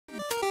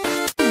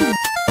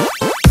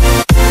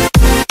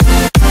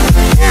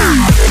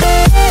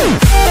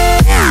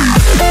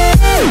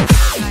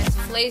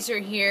Xur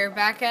here,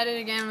 back at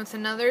it again with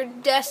another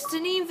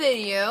Destiny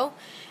video.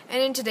 And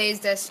in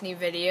today's Destiny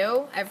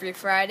video, every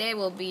Friday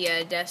will be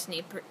a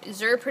Destiny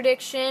Xur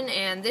prediction.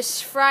 And this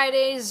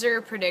Friday's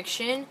Xur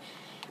prediction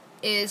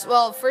is,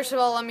 well, first of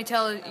all, let me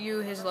tell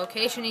you his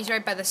location. He's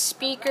right by the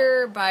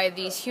speaker, by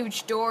these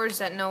huge doors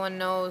that no one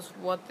knows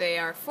what they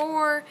are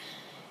for.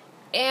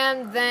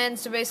 And then,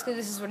 so basically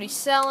this is what he's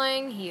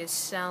selling. He is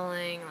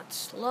selling,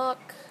 let's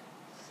look.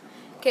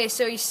 Okay,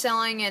 so he's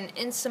selling an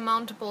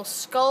insurmountable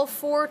skull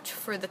fort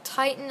for the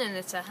Titan, and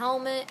it's a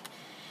helmet.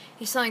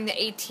 He's selling the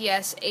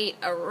ATS-8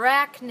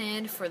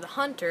 Arachnid for the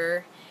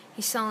Hunter.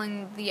 He's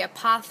selling the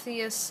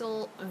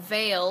Apotheosal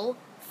Veil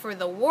for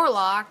the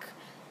Warlock.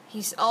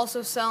 He's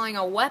also selling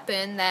a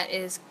weapon that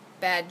is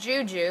bad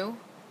juju.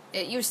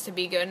 It used to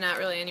be good, not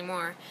really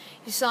anymore.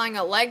 He's selling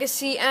a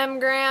Legacy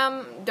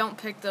Engram. Don't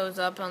pick those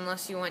up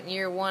unless you want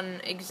Year 1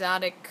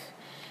 exotic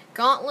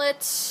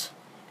gauntlets.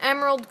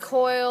 Emerald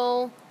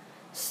Coil.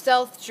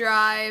 Stealth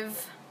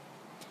Drive,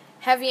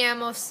 Heavy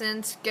Ammo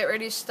Synth, get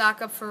ready to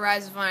stock up for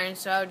Rise of Iron,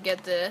 so I would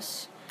get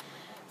this.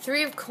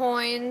 3 of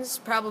Coins,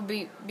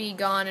 probably be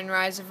gone in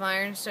Rise of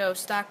Iron, so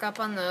stock up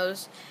on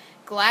those.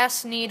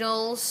 Glass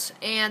Needles,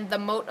 and the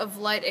Mote of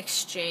Light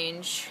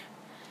Exchange.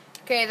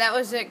 Okay, that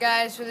was it,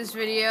 guys, for this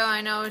video. I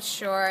know it's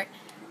short,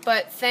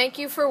 but thank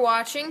you for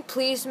watching.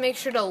 Please make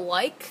sure to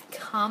like,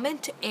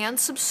 comment, and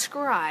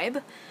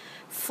subscribe.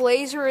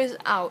 Xur is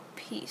out.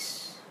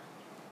 Peace.